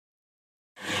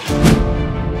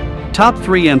Top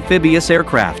 3 Amphibious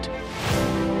Aircraft.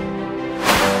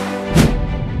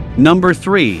 Number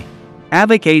 3.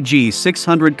 Avic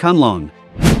AG-600 Kunlong.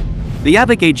 The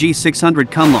Avic AG-600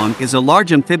 Kunlong is a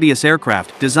large amphibious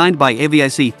aircraft designed by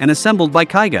Avic and assembled by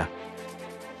Kaiga.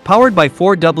 Powered by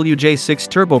 4 WJ6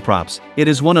 turboprops, it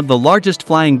is one of the largest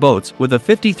flying boats with a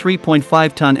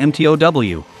 53.5-ton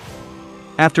MTOW.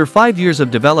 After 5 years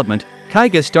of development,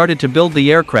 Kaiga started to build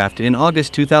the aircraft in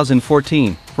August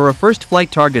 2014, for a first flight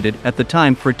targeted at the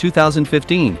time for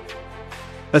 2015.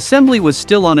 Assembly was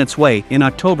still on its way in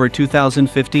October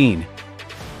 2015.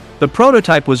 The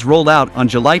prototype was rolled out on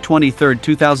July 23,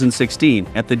 2016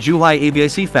 at the Zhuhai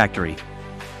Avic factory.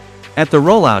 At the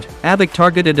rollout, Avic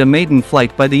targeted a maiden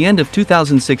flight by the end of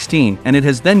 2016, and it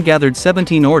has then gathered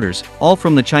 17 orders, all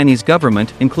from the Chinese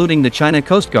government, including the China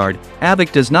Coast Guard.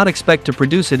 Avic does not expect to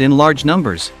produce it in large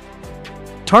numbers.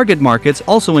 Target markets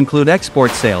also include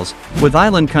export sales, with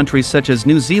island countries such as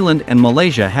New Zealand and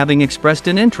Malaysia having expressed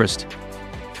an interest.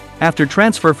 After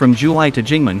transfer from Zhuhai to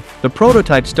Jingmen, the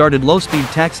prototype started low-speed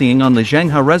taxiing on the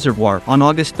Zhanghe Reservoir on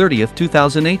August 30,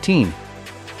 2018.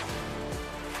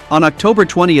 On October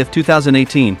 20,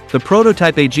 2018, the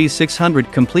prototype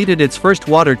AG-600 completed its first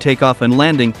water takeoff and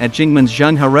landing at Jingmen's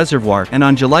Zhanghe Reservoir, and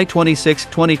on July 26,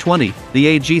 2020, the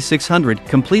AG-600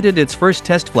 completed its first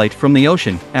test flight from the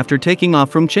ocean after taking off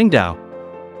from Qingdao.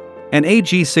 An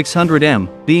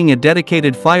AG-600M, being a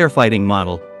dedicated firefighting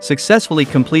model, successfully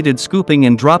completed scooping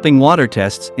and dropping water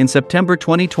tests in September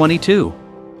 2022.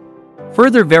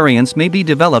 Further variants may be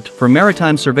developed for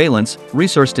maritime surveillance,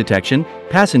 resource detection,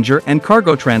 passenger and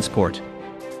cargo transport.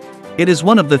 It is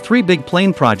one of the 3 big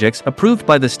plane projects approved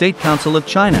by the State Council of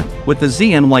China, with the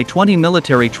ZNY-20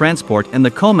 military transport and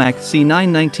the Comac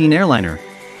C919 airliner.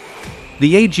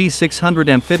 The AG-600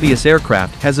 amphibious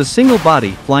aircraft has a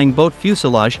single-body flying boat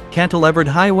fuselage, cantilevered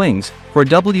high wings, for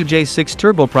WJ6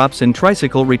 turboprops and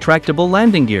tricycle retractable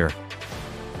landing gear.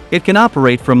 It can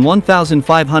operate from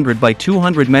 1,500 by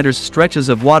 200 meters stretches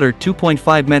of water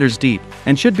 2.5 meters deep,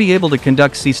 and should be able to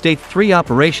conduct Sea State 3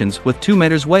 operations with 2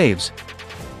 meters waves.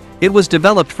 It was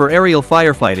developed for aerial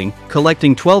firefighting,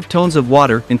 collecting 12 tons of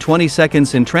water in 20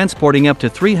 seconds and transporting up to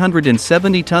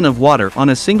 370 tons of water on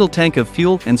a single tank of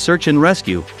fuel, and search and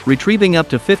rescue, retrieving up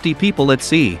to 50 people at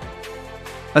sea.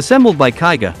 Assembled by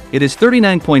Kaiga, it is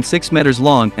 39.6 meters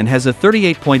long and has a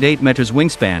 38.8 meters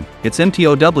wingspan. Its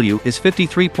MTOW is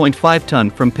 53.5 ton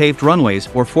from paved runways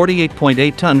or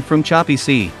 48.8 ton from choppy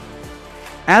sea.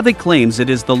 Avic claims it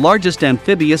is the largest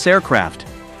amphibious aircraft.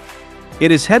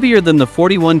 It is heavier than the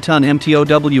 41-ton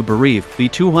MTOW Beriev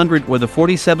V200 or the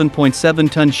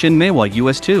 47.7-ton ShinMaywa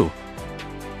US-2.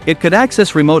 It could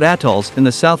access remote atolls in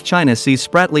the South China Sea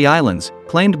Spratly Islands,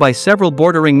 claimed by several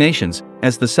bordering nations,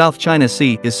 as the South China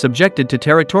Sea is subjected to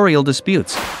territorial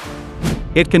disputes.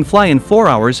 It can fly in 4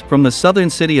 hours from the southern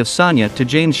city of Sanya to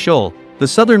James Shoal, the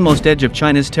southernmost edge of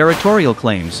China's territorial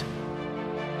claims.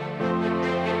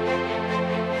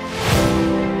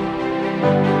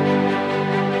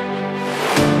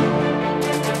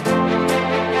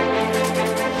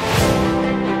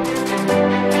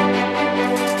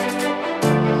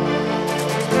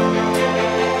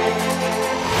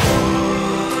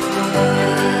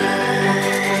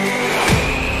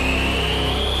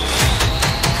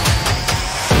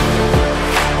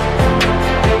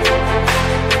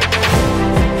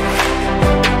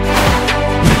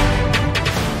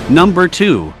 Number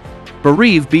 2.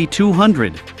 Beriev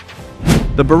B200.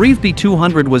 The Beriev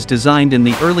B200 was designed in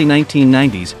the early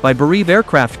 1990s by Beriev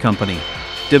Aircraft Company.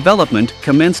 Development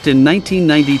commenced in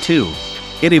 1992.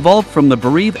 It evolved from the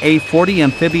Beriev A-40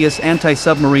 amphibious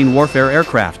anti-submarine warfare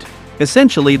aircraft.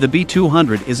 Essentially, the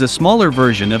B200 is a smaller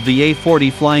version of the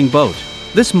A-40 flying boat.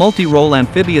 This multi-role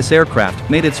amphibious aircraft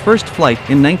made its first flight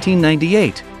in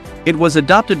 1998. It was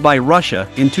adopted by Russia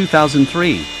in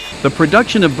 2003. The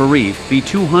production of Beriev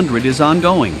B200 is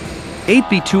ongoing. 8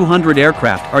 B200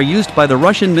 aircraft are used by the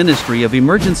Russian Ministry of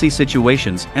Emergency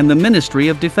Situations and the Ministry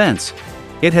of Defense.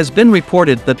 It has been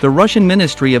reported that the Russian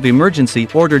Ministry of Emergency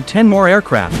ordered 10 more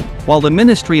aircraft, while the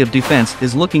Ministry of Defense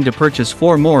is looking to purchase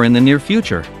 4 more in the near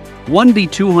future. 1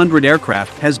 B200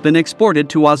 aircraft has been exported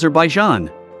to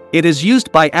Azerbaijan. It is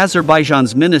used by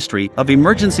Azerbaijan's Ministry of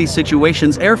Emergency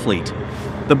Situations Air Fleet.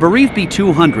 The Beriev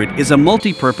B200 is a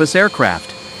multi-purpose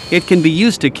aircraft. It can be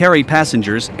used to carry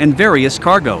passengers and various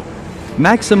cargo.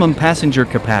 Maximum passenger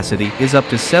capacity is up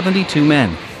to 72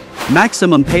 men.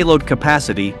 Maximum payload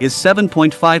capacity is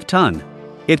 7.5 ton.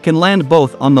 It can land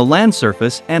both on the land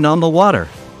surface and on the water.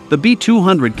 The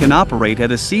B200 can operate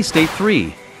at a Sea State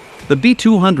 3. The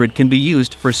B200 can be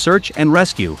used for search and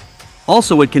rescue.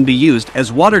 Also, it can be used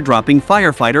as water-dropping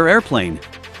firefighter airplane.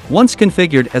 Once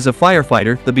configured as a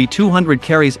firefighter, the B-200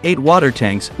 carries 8 water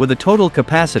tanks with a total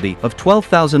capacity of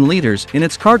 12,000 liters in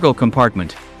its cargo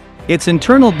compartment. Its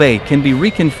internal bay can be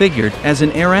reconfigured as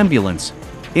an air ambulance.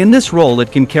 In this role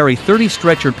it can carry 30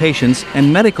 stretcher patients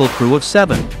and medical crew of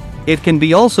 7. It can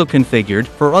be also configured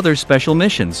for other special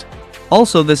missions.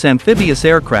 Also, this amphibious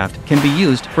aircraft can be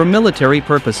used for military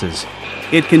purposes.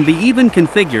 It can be even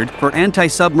configured for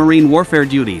anti-submarine warfare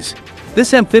duties.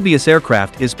 This amphibious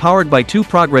aircraft is powered by 2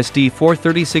 Progress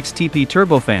D436TP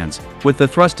turbofans, with the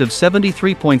thrust of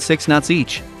 73.6 knots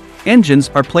each. Engines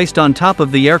are placed on top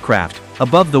of the aircraft,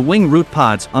 above the wing root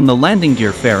pods on the landing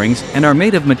gear fairings, and are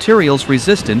made of materials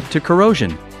resistant to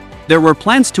corrosion. There were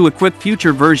plans to equip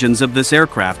future versions of this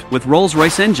aircraft with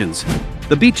Rolls-Royce engines.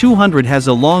 The B-200 has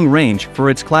a long range for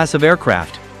its class of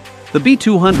aircraft. The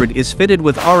B-200 is fitted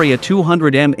with Aria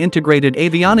 200M integrated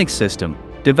avionics system,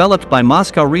 developed by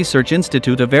Moscow Research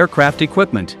Institute of Aircraft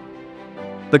Equipment.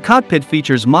 The cockpit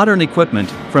features modern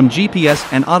equipment, from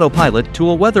GPS and autopilot to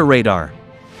a weather radar.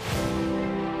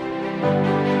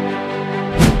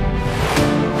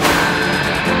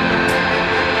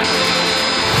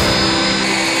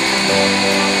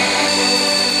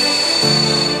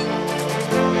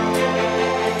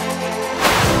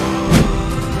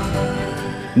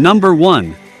 Number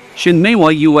 1.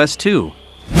 ShinMaywa US-2.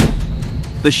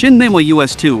 The ShinMaywa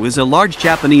US-2 is a large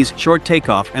Japanese short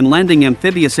takeoff and landing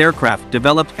amphibious aircraft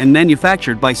developed and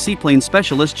manufactured by seaplane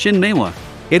specialist ShinMaywa.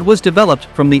 It was developed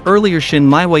from the earlier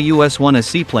ShinMaywa US-1, a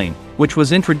seaplane, which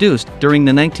was introduced during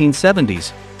the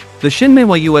 1970s. The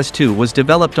ShinMaywa US-2 was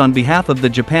developed on behalf of the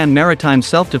Japan Maritime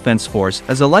Self-Defense Force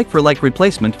as a like-for-like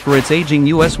replacement for its aging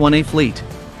US-1A fleet.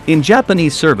 In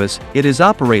Japanese service, it is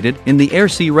operated in the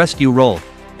air-sea rescue role.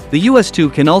 The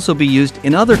US-2 can also be used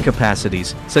in other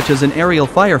capacities, such as an aerial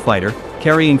firefighter,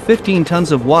 carrying 15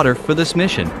 tons of water for this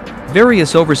mission.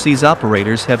 Various overseas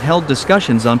operators have held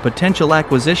discussions on potential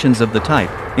acquisitions of the type,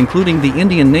 including the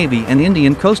Indian Navy and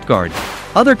Indian Coast Guard.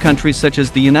 Other countries such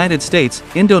as the United States,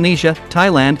 Indonesia,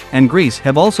 Thailand, and Greece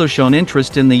have also shown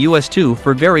interest in the US-2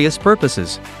 for various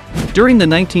purposes. During the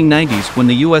 1990s, when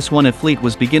the US-1A fleet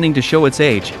was beginning to show its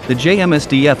age, the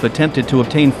JMSDF attempted to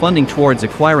obtain funding towards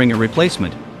acquiring a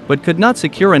replacement, but could not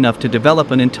secure enough to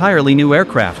develop an entirely new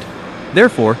aircraft.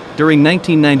 Therefore, during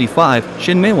 1995,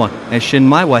 ShinMaywa, as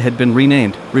ShinMaywa had been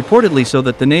renamed, reportedly so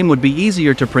that the name would be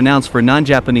easier to pronounce for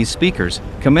non-Japanese speakers,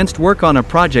 commenced work on a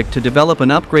project to develop an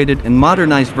upgraded and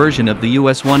modernized version of the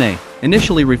US-1A,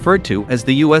 initially referred to as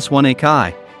the US-1A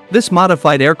Kai. This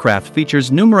modified aircraft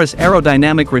features numerous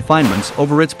aerodynamic refinements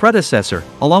over its predecessor,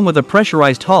 along with a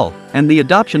pressurized hull, and the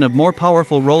adoption of more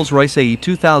powerful Rolls-Royce AE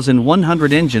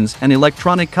 2100 engines and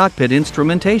electronic cockpit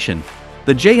instrumentation.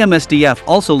 The JMSDF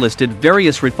also listed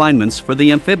various refinements for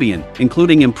the amphibian,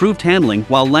 including improved handling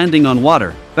while landing on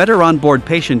water, better onboard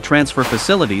patient transfer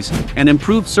facilities, and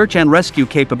improved search and rescue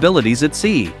capabilities at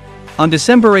sea. On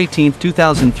December 18,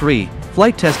 2003,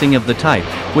 flight testing of the type,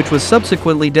 which was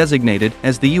subsequently designated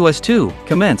as the US-2,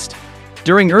 commenced.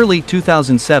 During early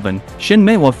 2007,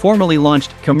 ShinMaywa formally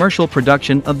launched commercial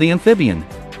production of the amphibian.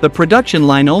 The production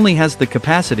line only has the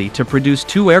capacity to produce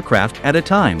 2 aircraft at a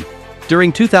time.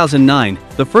 During 2009,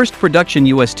 the first production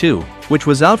US-2, which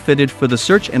was outfitted for the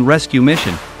search and rescue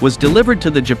mission, was delivered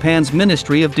to the Japan's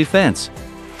Ministry of Defense.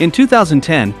 In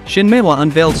 2010, ShinMaywa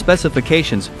unveiled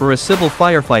specifications for a civil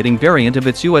firefighting variant of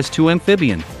its US-2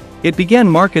 amphibian. It began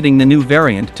marketing the new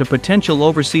variant to potential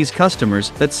overseas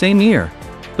customers that same year.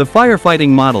 The firefighting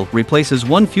model replaces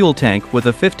one fuel tank with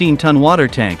a 15-ton water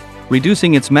tank,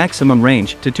 reducing its maximum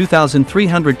range to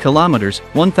 2,300 kilometers,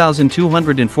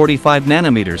 1,245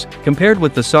 nanometers, compared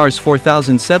with the SAR's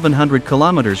 4,700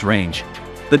 kilometers range.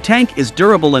 The tank is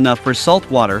durable enough for salt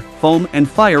water, foam, and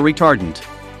fire retardant.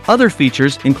 Other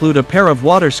features include a pair of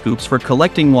water scoops for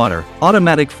collecting water,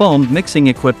 automatic foam mixing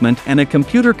equipment, and a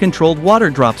computer-controlled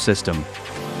water drop system.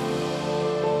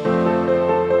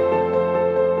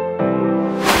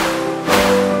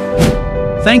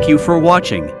 Thank you for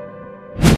watching.